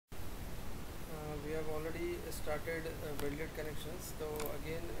started welded connections. So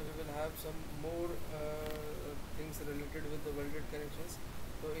again we will have some more things related with the welded connections.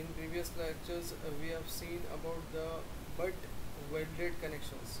 So in previous lectures we have seen about the butt welded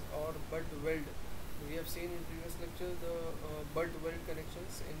connections or butt weld. We have seen in previous lecture the butt weld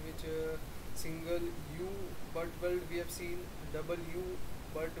connections, in which single U butt weld we have seen, double U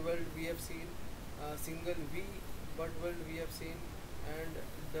butt weld we have seen, single V butt weld we have seen, and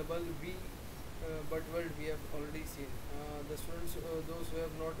double V butt weld we have already seen. The students, those who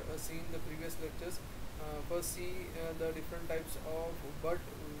have not seen the previous lectures, first see the different types of butt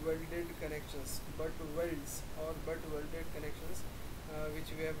welded connections, butt welds or butt welded connections,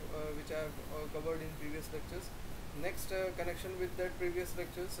 which I have covered in previous lectures. Next connection with that previous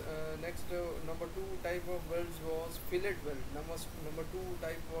lectures. Next number two type of welds was fillet weld. Number two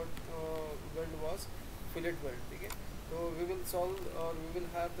type of weld was fillet weld. Okay. So we will solve, or we will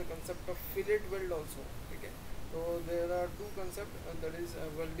have the concept of fillet weld also. Okay. So there are two concepts, that is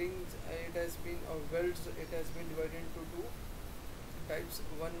welding. It has been welds. It has been divided into two types.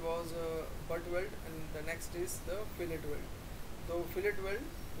 One was butt weld, and the next is the fillet weld. So fillet weld,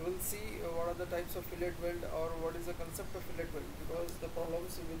 we will see what are the types of fillet weld, or what is the concept of fillet weld, because the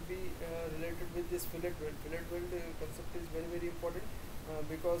problems will be related with this fillet weld. Fillet weld concept is very very important,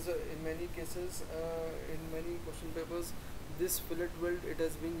 because in many cases, in many question papers, this fillet weld, it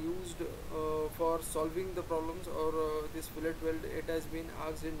has been used for solving the problems, or this fillet weld, it has been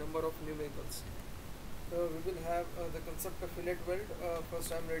asked in number of numericals. We will have the concept of fillet weld.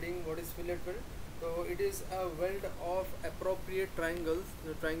 First I am reading what is fillet weld. So it is a weld of appropriate triangles,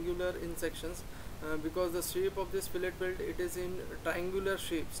 triangular in sections, because the shape of this fillet weld, it is in triangular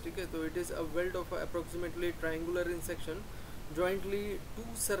shapes. Okay? So it is a weld of approximately triangular in section, jointly two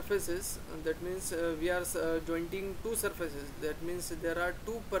surfaces. That means we are jointing two surfaces. That means there are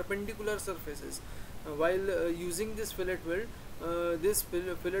two perpendicular surfaces. While using this fillet weld, this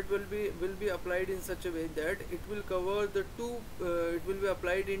fillet will be applied in such a way that it will cover the two. It will be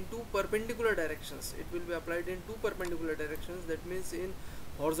applied in two perpendicular directions. It will be applied in two perpendicular directions. That means in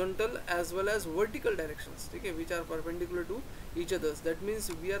horizontal as well as vertical directions. Okay, which are perpendicular to each others. That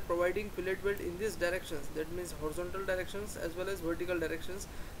means we are providing fillet weld in these directions. That means horizontal directions as well as vertical directions.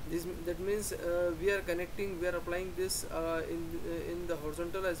 That means we are connecting. We are applying this in the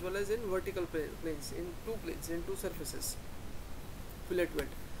horizontal as well as in vertical planes, in two planes, in two surfaces. Fillet weld.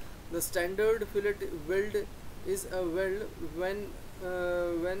 The standard fillet weld is a weld when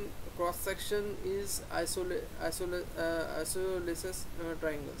cross section is isosceles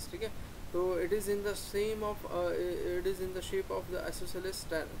triangles. Okay, so it is in the same of it is in the shape of the isosceles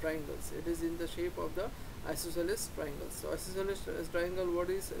triangles. It is in the shape of the isosceles triangles. So isosceles triangle, what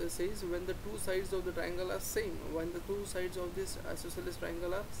is says, when the two sides of the triangle are same, when the two sides of this isosceles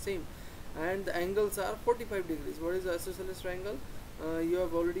triangle are same, and the angles are 45 degrees. What is the isosceles triangle? You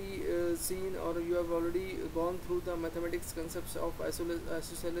have already seen, or you have already gone through the mathematics concepts of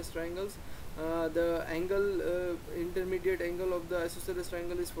isosceles triangles. The angle, intermediate angle of the isosceles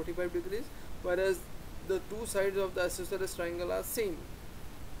triangle is 45 degrees, whereas the two sides of the isosceles triangle are same.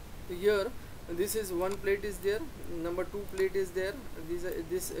 Here this is one plate is there, number two plate is there.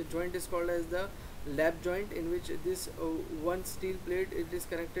 This joint is called as the lap joint, in which this one steel plate, it is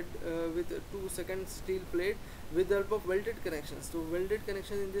connected with two second steel plate with the help of welded connections. So welded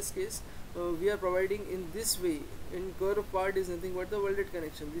connection, in this case we are providing in this way. In curve part is nothing but the welded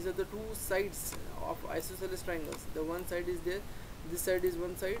connection. These are the two sides of isosceles triangles. The one side is there, this side is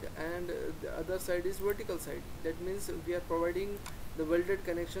one side, and the other side is vertical side. That means we are providing the welded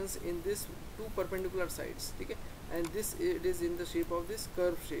connections in this two perpendicular sides. Okay, and this, it is in the shape of this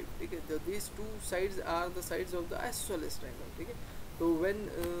curve shape. Okay, these two sides are the sides of the isosceles triangle. Okay, so when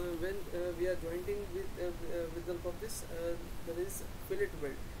we are jointing with the help of this, there is fillet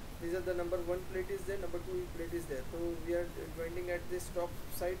weld. These are the number one plate is there, number two plate is there. So we are joining at this top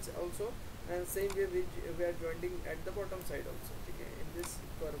sides also, and same way we are joining at the bottom side also. Okay, in this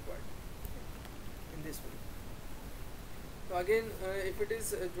curve part, in this way. So again, if it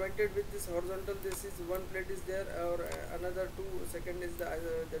is jointed with this horizontal, this is one plate is there, or another two second is the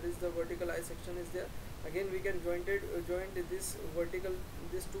that is the vertical eye section is there. Again we can joint this vertical,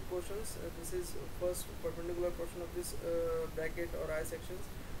 these two portions. This is first perpendicular portion of this bracket or eye sections,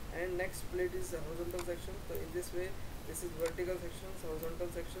 and next plate is the horizontal section. So in this way, this is vertical sections,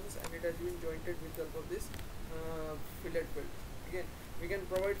 horizontal sections, and it has been jointed with the help of this fillet weld. Again, we can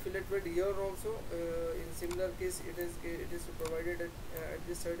provide fillet weld here also. In similar case, it is provided at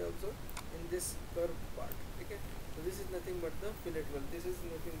this side also, in this curve part. Okay, so this is nothing but the fillet weld. This is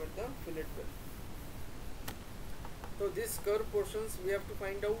nothing but the fillet weld. So these curve portions we have to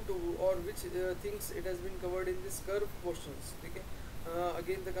find out or which things it has been covered in this curve portions. Okay.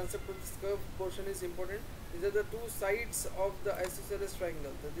 Again, the concept of this curve portion is important. These are the two sides of the isosceles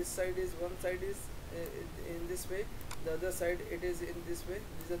triangle. So this side is, one side is in this way, the other side it is in this way.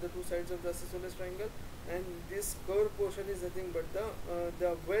 These are the two sides of the isosceles triangle, and this curve portion is nothing but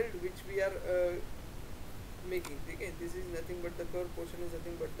the weld which we are making. Okay, this is nothing but the curve portion is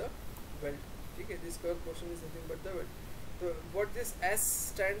nothing but the weld. Okay, this curve portion is nothing but the weld. So what this S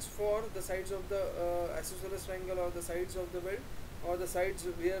stands for, the sides of the isosceles triangle, or the sides of the weld, or the sides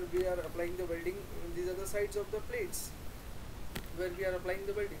where we are applying the welding. These are the sides of the plates where we are applying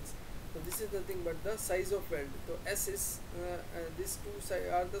the weldings. So this is nothing but the size of weld. So S is these two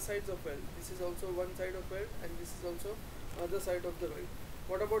are the sides of weld. This is also one side of weld, and this is also other side of the weld.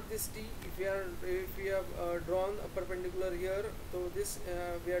 What about this T? If we have drawn a perpendicular here, so this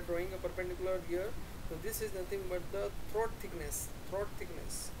we are drawing a perpendicular here. So this is nothing but the throat thickness.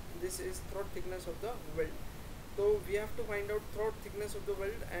 This is throat thickness of the weld. So we have to find out throat thickness of the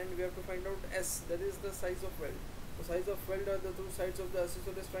weld, and we have to find out S, that is the size of weld. The size of weld are the two sides of the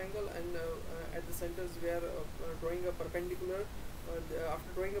isosceles triangle, and at the centers we are drawing a perpendicular.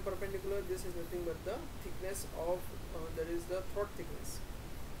 After drawing a perpendicular, this is nothing but the thickness of that is the throat thickness.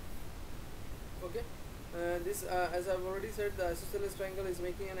 Okay, this as I've already said, the isosceles triangle is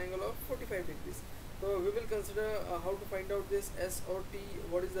making an angle of 45 degrees. So we will consider how to find out this S or T.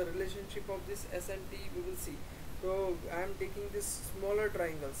 What is the relationship of this S and T? We will see. So I am taking this smaller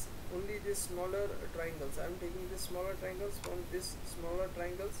triangles, only these smaller triangles. I am taking these smaller triangles from this smaller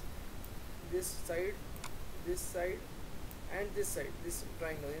triangles, this side, and this side, this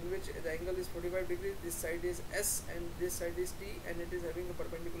triangle in which the angle is 45 degrees. This side is S and this side is T, and it is having a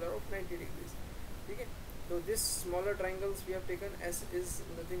perpendicular of 90 degrees. Okay. So this smaller triangles we have taken. S is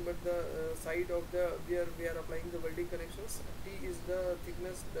nothing but the side of the where we are applying the welding connections. T is the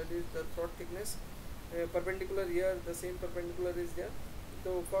thickness, that is the throat thickness. Perpendicular here, the same perpendicular is there.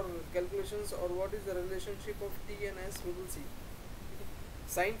 So for calculations, or what is the relationship of T and S, we will see.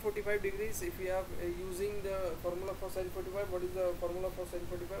 Sin 45 degrees, if we are using the formula for sin 45, what is the formula for sin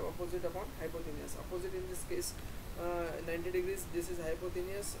 45? Opposite upon hypotenuse. Opposite in this case 90 degrees, this is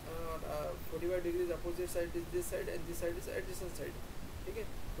hypotenuse. 45 degrees, opposite side is this side, and this side is adjacent side. Okay,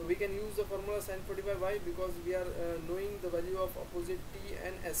 so we can use the formula sin 45. Why? Because we are knowing the value of opposite T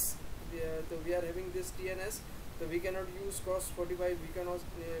and S. So we are having this T and S. So we cannot use cos 45. We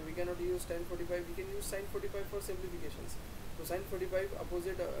cannot use tan 45. We can use sin 45 for simplifications. So sin 45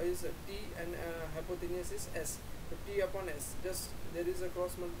 opposite is T and hypotenuse is S. So T upon S. Just there is a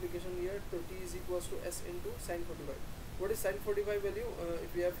cross multiplication here. So T is equals to S into sin 45. What is sin 45 value?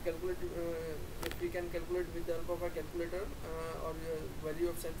 If we have calculated, if we can calculate with the help of a calculator, or value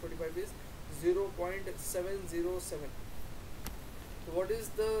of sin 45 is 0.707. So what is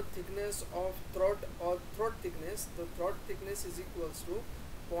the thickness of throat or throat thickness? The throat thickness is equals to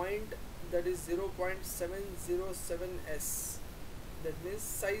point, that is 0.707 S. That means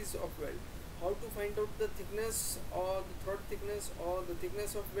size of weld. How to find out the thickness or the throat thickness or the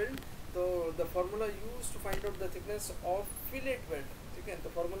thickness of weld? So the formula used to find out the thickness of fillet weld. Okay, the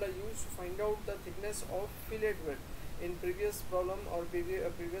formula used to find out the thickness of fillet weld. In previous problem or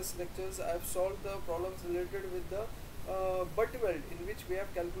previous lectures, I have solved the problems related with the butt weld, in which we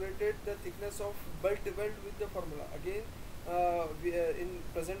have calculated the thickness of butt weld with the formula. Again, in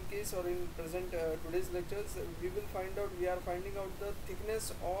present case or in present today's lectures, we are finding out the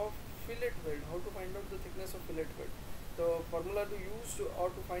thickness of fillet weld. How to find out the thickness of fillet weld? So formula to use to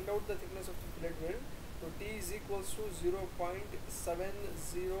find out the thickness of the fillet weld. So T is equals to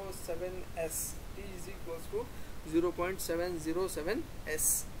 0.707 S. T is equals to 0.707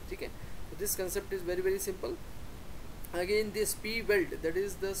 S. Okay. So this concept is very simple. Again, this P weld, that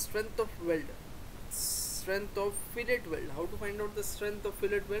is the strength of weld, strength of fillet weld. How to find out the strength of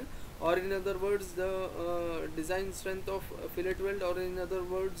fillet weld, or in other words the design strength of fillet weld, or in other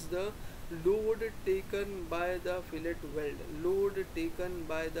words the load taken by the fillet weld. Load taken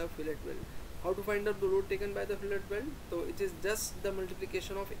by the fillet weld. How to find out the load taken by the fillet weld? So it is just the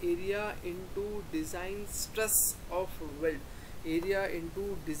multiplication of area into design stress of weld. Area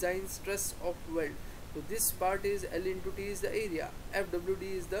into design stress of weld. So this part is L into T is the area,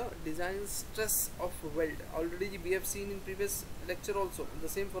 FWD is the design stress of weld. Already we have seen in previous lecture also the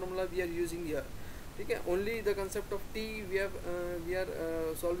same formula we are using here. Okay, only the concept of T we are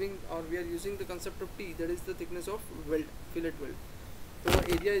solving, or we are using the concept of T, that is the thickness of weld, fillet weld. So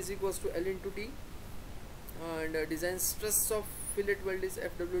area is equals to L into T, and design stress of fillet weld is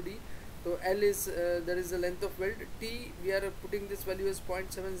FWD. So L is that is the length of weld. T, we are putting this value as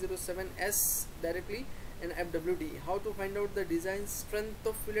 0.707 S directly, and FWD. How to find out the design strength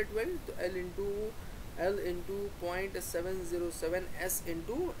of fillet weld? So L into 0.707 S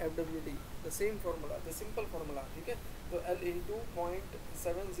into FWD. The same formula, the simple formula. Okay. So L into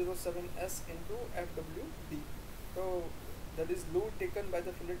 0.707 S into FWD. So that is load taken by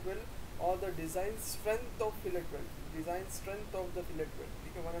the fillet weld or the design strength of fillet weld. Design strength of the fillet weld.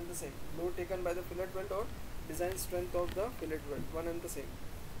 Okay, one and the same. Load taken by the fillet weld or design strength of the fillet weld. One and the same.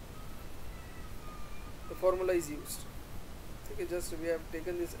 The formula is used. Okay, just we have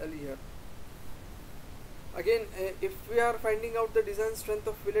taken this L here. Again, if we are finding out the design strength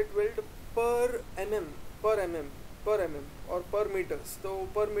of fillet weld per mm, or per meters, so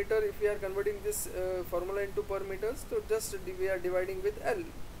per meter, if we are converting this formula into per meters, so just we are dividing with L.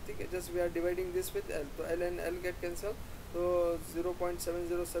 Okay, just we are dividing this with L. So L and L get cancelled. So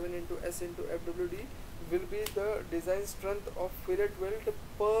 0.707 into S into FWD will be the design strength of fillet weld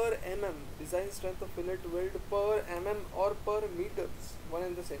per mm. Design strength of fillet weld per mm or per meters, one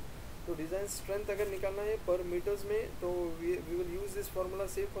and the same. तो design strength अगर निकालना है पर metres में तो we will use this formula,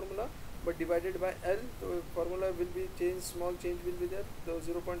 same formula but divided by L. तो formula will be change, small change will be there. तो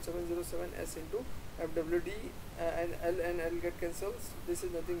 0.707 S into FWD and L get cancels. This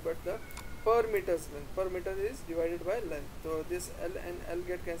is nothing but the per meters length. Per meter is divided by length. So this L and L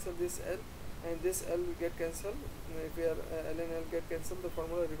get cancelled, this L and this L get cancelled. If we are L and L get cancelled, the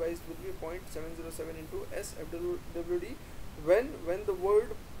formula revised will be 0.707 into S FWD when the word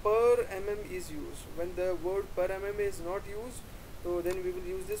per mm is used. When the word per mm is not used, so then we will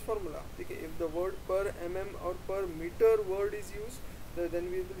use this formula. Okay, if the word per mm or per meter word is used,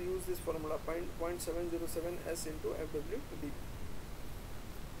 then we will use this formula 0.707 S into FWD.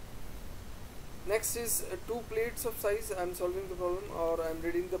 Next is two plates of size. I am solving the problem, or I am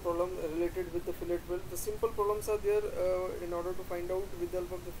reading the problem related with the fillet weld. The simple problems are there in order to find out with the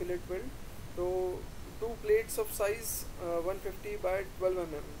help of the fillet weld. So two plates of size 150 by 12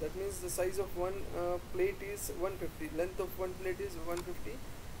 mm. That means the size of one plate is 150. Length of one plate is 150.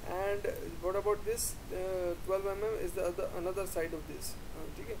 And what about this 12 mm is the another side of this.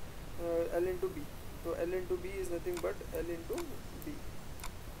 Okay. L into B. So L into B is nothing but L into B.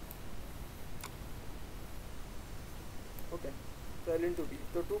 Okay. So L into B.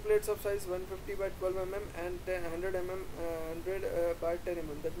 So two plates of size 150 by 12 mm and 100 mm 100 by 10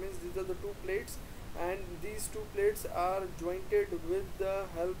 mm. That means these are the two plates, and these two plates are jointed with the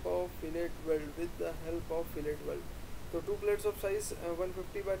help of fillet weld. So two plates of size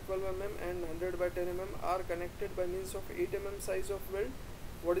 150 by 12 mm and 100 by 10 mm are connected by means of 8 mm size of weld.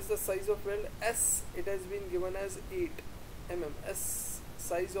 What is the size of weld? S, it has been given as 8 mm. S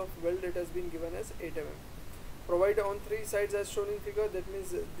size of weld, it has been given as 8 mm. Provide on three sides as shown in figure. That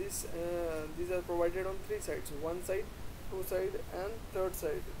means these are provided on three sides: one side, two side, and third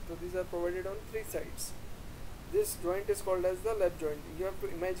side. So these are provided on three sides. This joint is called as the lap joint. You have to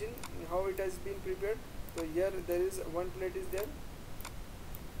imagine how it has been prepared. So here there is one plate is there.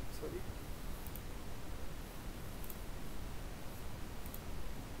 Sorry.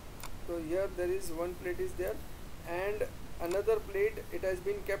 So here there is one plate is there, and another plate it has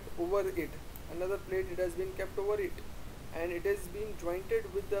been kept over it. Another plate it has been kept over it, and it has been jointed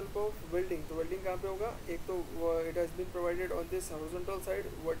with the help of welding. So welding कहाँ पे होगा? एक तो it has been provided on this horizontal side,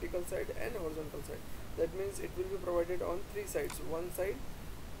 vertical side, and horizontal side. That means it will be provided on three sides: one side,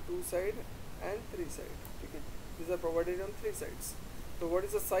 two side, and three side. Okay, these are provided on three sides. So what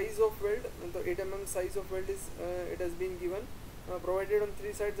is the size of weld? And the 8 mm size of weld is it has been given. Provided on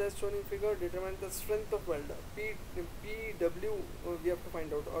three sides as shown in figure. Determine the strength of weld. PW we have to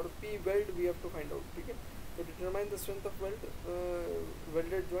find out, or P weld we have to find out. Okay. To determine the strength of weld,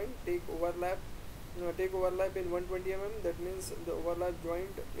 welded joint, take overlap in 120 mm. That means the overlap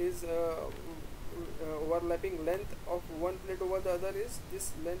joint is overlapping length of one plate over the other is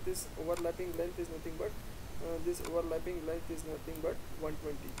this length is overlapping length is nothing but this overlapping length is nothing but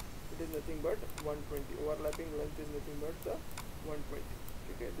 120. It is nothing but 120. Overlapping length is nothing but the 120.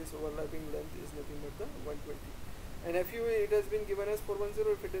 Okay, this overlapping length is nothing but the 120. And FU it has been given as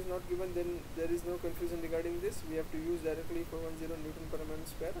 410. If it is not given, then there is no confusion regarding this. We have to use directly 410 Newton per mm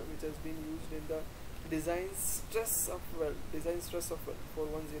square, which has been used in the design stress of weld.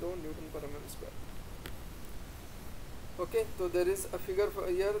 410 Newton per mm square. Okay, so there is a figure for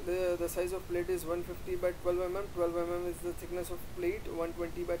here. The size of plate is 150 by 12 mm. 12 mm is the thickness of plate,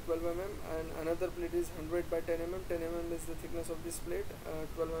 120 by 12 mm, and another plate is 100 by 10 mm. 10 mm is the thickness of this plate,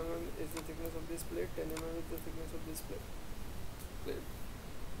 12 mm is the thickness of this plate, 10 mm is the thickness of this plate.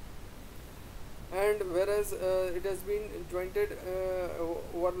 And whereas it has been jointed,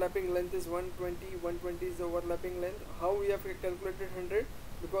 overlapping length is 120. 120 is the overlapping length. How we have calculated 100?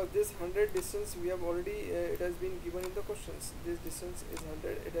 because this 100 distance we have already it has been given in the questions. This distance is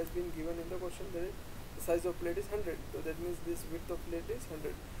 100, it has been given in the question. There is the size of plate is 100, so that means this width of plate is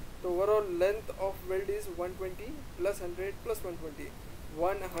 100. So overall length of weld is 120 plus 100 plus 120.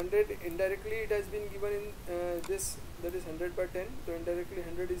 100 indirectly it has been given in this, that is 100 by 10, so indirectly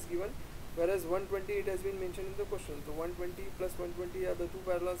 100 is given, whereas 120 it has been mentioned in the question. So 120 plus 120 are the two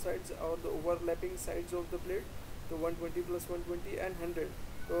parallel sides or the overlapping sides of the plate. So 120 plus 120 and 100.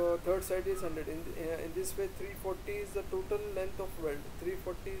 So third side is 100. In this way 340 is the total length of weld.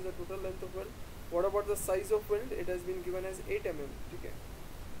 340 is the total length of weld. What about the size of weld? It has been given as 8 mm. Okay.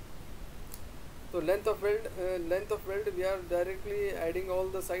 So length of weld we are directly adding all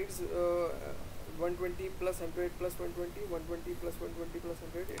the sides, 120 plus 100 plus 120, 120 plus 120 plus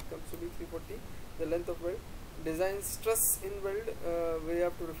 100, it comes to be 340, the length of weld. Design stress in weld, we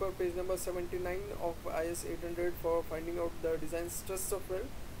have to refer page number 79 of IS 800 for finding out the design stress of weld.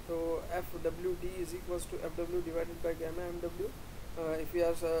 So FWD is equals to FW divided by gamma MW. If we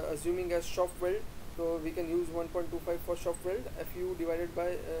are assuming as shop weld, so we can use 1.25 for shop weld. Fu divided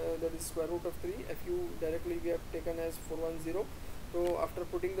by that is square root of 3. Fu directly we have taken as 410. So after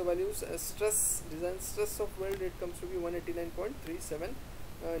putting the values as stress, design stress of weld, it comes to be 189.37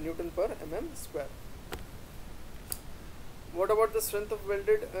 Newton per mm square. What about the strength of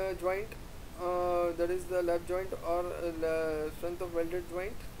welded joint? That is the lap joint or strength of welded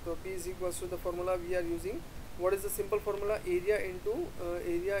joint. So P is equals to the formula we are using. What is the simple formula? Area into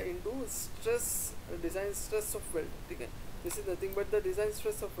stress, design stress of weld. Okay. This is nothing but the design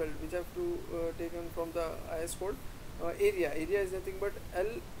stress of weld, which I have to taken from the IS code. Area is nothing but L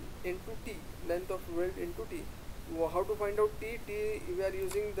into T, length of weld into T. How to find out T? We are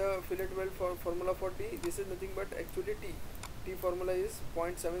using the fillet weld for formula for T. This is nothing but actually T. T formula is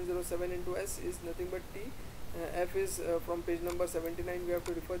 0.707 into S is nothing but T. F is from page number 79. We have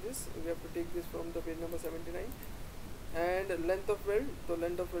to refer this. We have to take this from the page number 79. And length of weld. So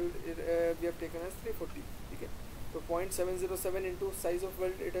length of weld we have taken as 340. Okay. So 0.707 into size of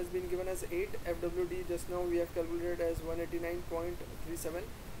weld, it has been given as 8. FWD just now we have calculated as 189.37.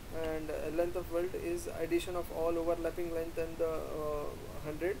 And length of weld is addition of all overlapping length and the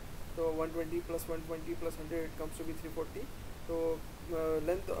 100. So 120 plus 120 plus 100, it comes to be 340. So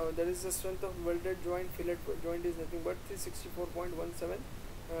length, there is the strength of welded joint, fillet joint is nothing but 364.17,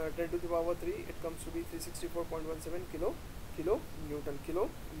 10 to the power 3, it comes to be 364.17 kilo Newton.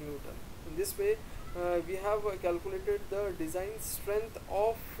 In this way we have calculated the design strength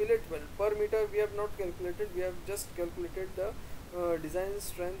of fillet weld. Per meter we have not calculated, we have just calculated the design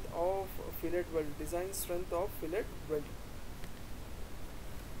strength of fillet weld.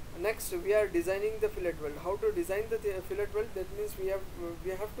 Next we are designing the fillet weld. How to design the fillet weld? That means we have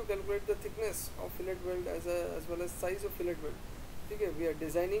to calculate the thickness of fillet weld as well as size of fillet weld. Okay, we are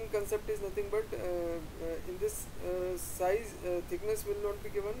designing concept is nothing but in this size, thickness will not be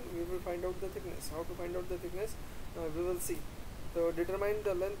given. We will find out the thickness. How to find out the thickness? We will see. So determine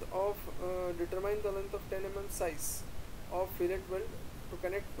the length of 10 mm size of fillet weld to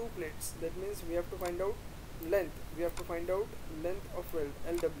connect two plates. That means we have to find out length. We have to find out length of weld,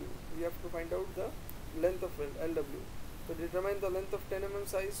 LW. We have to find out the length of weld, LW. So determine the length of 10 mm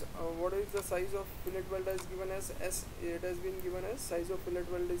size. What is the size of fillet weld as given as S? It has been given as size of fillet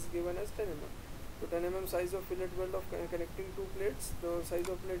weld is given as 10 mm. So 10 mm size of fillet weld of connecting two plates. The size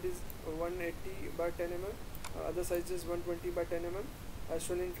of plate is 180 by 10 mm. Other size is 120 by 10 mm. As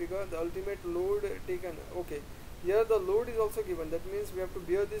shown in figure, the ultimate load taken. Okay. Here the load is also given. That means we have to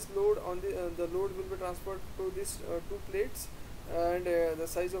bear this load on the load will be transferred to this two plates, and the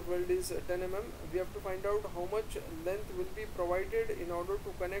size of weld is 10 mm. We have to find out how much length will be provided in order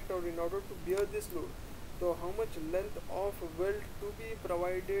to connect or in order to bear this load. So how much length of weld to be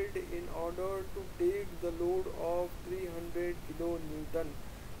provided in order to take the load of 300 kilonewton.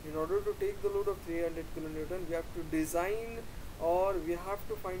 In order to take the load of 300 kilonewton, we have to design, or we have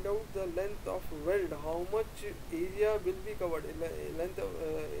to find out the length of weld, how much area will be covered in length of,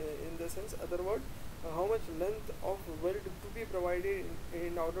 in the sense, other word, how much length of weld to be provided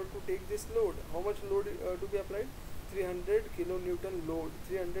in order to take this load. How much load to be applied? 300 kilonewton load.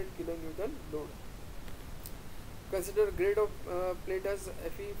 Consider grade of plate as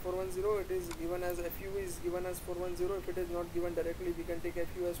Fe410. It is given as Fu is given as 410. If it is not given directly, we can take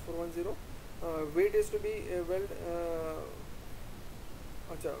Fu as 410. Weight is to be weld.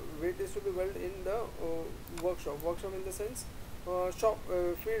 Weight is to be weld in the workshop in the sense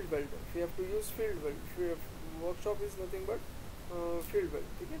field weld. We have to use field weld. Workshop is nothing but field weld.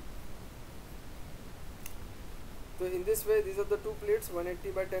 Okay. So in this way, these are the two plates.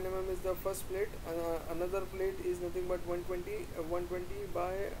 180 by 10 mm is the first plate. Another plate is nothing but 120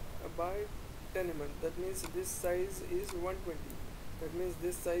 by 10 mm. That means this size is 120. That means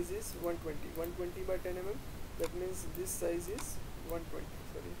this size is 120. 120 by 10 mm. That means this size is 120.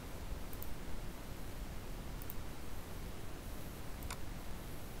 Sorry.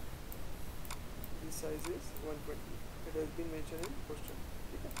 This size is 120. It has been mentioned in question.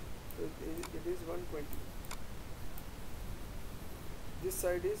 Okay. So it is 120. This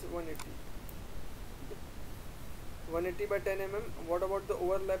side is 180. 180 by 10 mm. What about the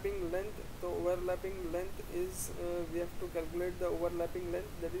overlapping length? The overlapping length is we have to calculate the overlapping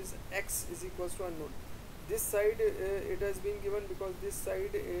length, that is x is equals to unknown. This side it has been given because this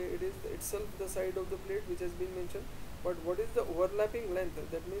side it is itself the side of the plate which has been mentioned, but what is the overlapping length?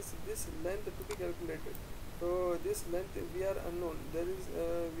 That means this length to be calculated. So this length we are unknown. There is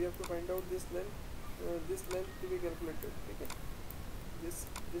we have to find out this length to be calculated. Okay, this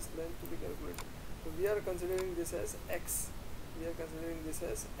length to be calculated. So we are considering this as x. We are considering this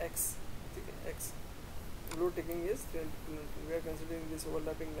as x. Okay, x. Load taking is 300 kN. We are considering this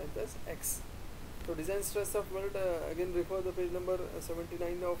overlapping length as x. So design stress of weld, again refer the page number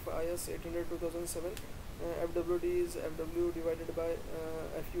 79 of IS 800/2007. FWD is FW divided by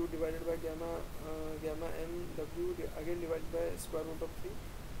FU divided by gamma MW again divided by square root of 3.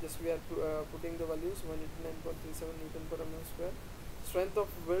 Just we are putting the values 189.37 Newton per mm square. Strength of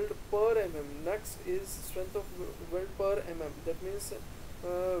weld per mm. Next is strength of weld per mm. That means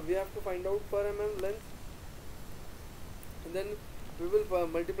we have to find out per mm length, and then we will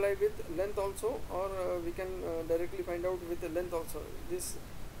multiply with length also, or we can directly find out with the length also. This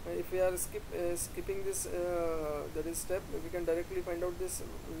if we are skipping this that is step, we can directly find out this.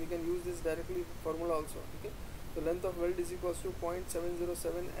 We can use this directly formula also. Okay, the length of weld is equals to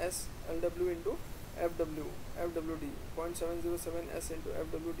 0.707 S LW into FWD, 0.707 S into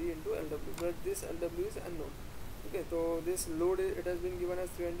FWD into LW, but this LW is unknown. Okay, so this load it has been given as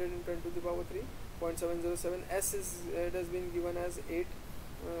 310 to the power 3. 0.707 S is it has been given as 8.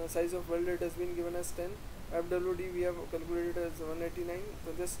 Size of weld it has been given as 10. FWD we have calculated as 189.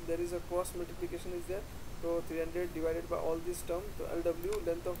 So this there is a cross multiplication is there. So 300 divided by all this term. So LW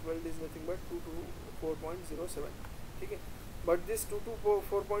length of weld is nothing but 224.07. Okay. But this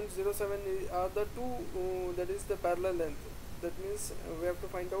 224.07 are the two that is the parallel length. That means we have to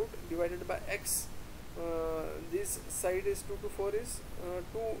find out divided by x. This side is 2 to 4 is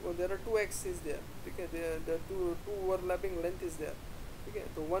 2. There are 2 x is there. Okay, the two overlapping length is there. Okay,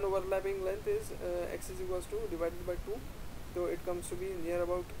 so one overlapping length is x is equals to divided by 2. So it comes to be near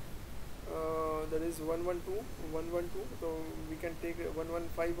about that is 112. So we can take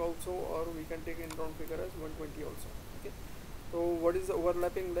 115 also, or we can take in round figure as 120 also. Okay. So what is the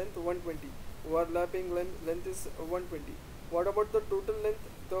overlapping length? 120. Overlapping length is 120. What about the total length?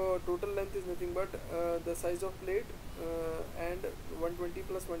 The total length is nothing but the size of plate and 120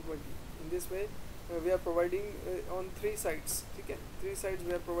 plus 120. In this way, we are providing on 3 sides. Okay, 3 sides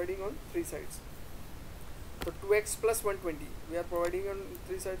we are providing on 3 sides. So 2x plus 120 we are providing on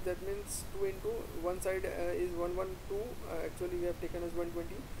 3 sides. That means 2 into one side is 112. Actually, we have taken as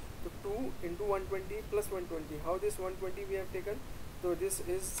 120. So 2 into 120 plus 120. How this 120 we have taken? So this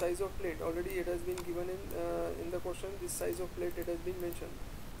is size of plate. Already it has been given in the question. This size of plate it has been mentioned.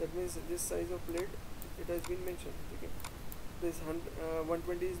 That means this size of plate it has been mentioned. Okay. This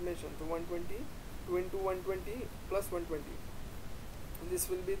 120 is mentioned. So 120, 2 into 120 plus 120. And this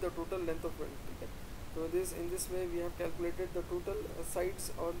will be the total length of weld. Okay. So this in this way we have calculated the total sides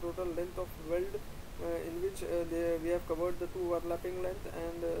or total length of weld, in which we have covered the two overlapping length,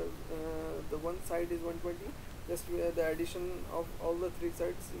 and the one side is 120. Just the addition of all the 3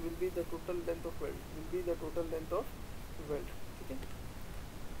 sides will be the total length of weld. Okay.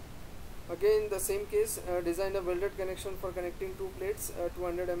 Again, the same case, design a welded connection for connecting 2 plates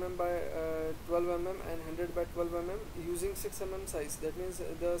 200 mm by 12 mm and 100 by 12 mm using 6 mm size. That means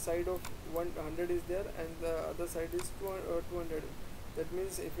the side of 100 is there and the other side is 200. That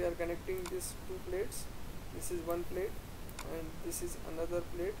means if we are connecting these 2 plates, this is one plate and this is another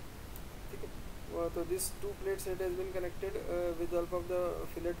plate. Okay. So these 2 plates it has been connected with the help of the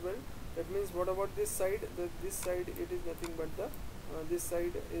fillet weld. That means what about this side? This side it is nothing but the this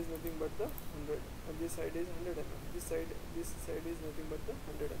side is nothing but the 100, and this side is 100 mm. This side is nothing but the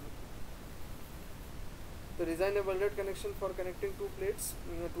 100 mm. So design a welded connection for connecting 2 plates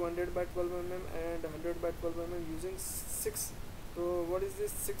 200 by 12 mm and 100 by 12 mm using 6. So what is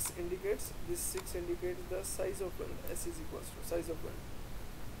this 6 indicates? This 6 indicates the size of weld. S is equals to size of weld.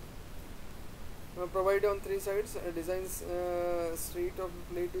 Provide on three sides. Design straight of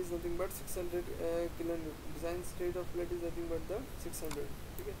plate is nothing but 600 kilonewton. Design straight of plate is nothing but the 600.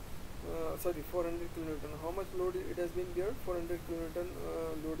 Okay. Sorry, 400 kilonewton. How much load it has been there? 400 kilonewton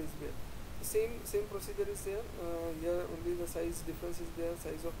load is there. Same procedure is there. Here only the size difference is there.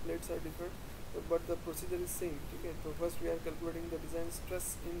 Size of plates are different, but the procedure is same. Okay. So first we are calculating the design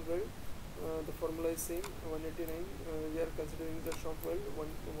stress in weld. The formula is same, 189. We are considering the shock weld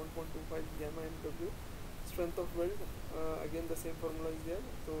 1.25 gamma mw. Strength of weld, again the same formula is there,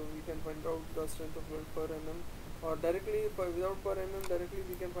 so we can find out the strength of weld per mm, or directly without per mm, directly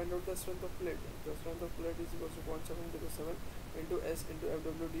we can find out the strength of plate. The strength of plate is equals to 0.707 into S into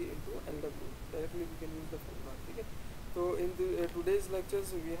FWD into LW. Directly we can use the formula. Okay. So in the today's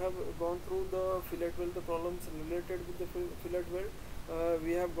lectures we have gone through the fillet weld, the problems related with the fillet weld.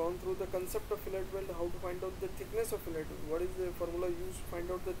 We have gone through the concept of fillet weld, how to find out the thickness of fillet weld, what is the formula used to find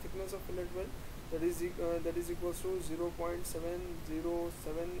out the thickness of fillet weld, that is equals to 0.707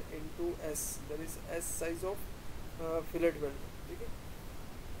 into S, that is S size of fillet weld. Okay.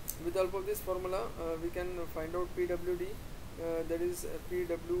 With help of this formula we can find out PWD, that is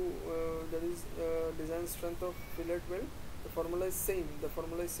that is design strength of fillet weld. The formula is same,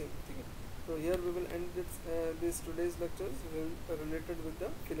 okay. So here we will end this today's lectures related with the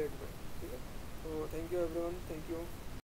fillet weld. Okay. So thank you everyone, thank you.